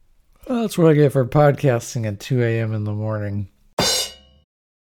 That's what I get for podcasting at 2 a.m. in the morning.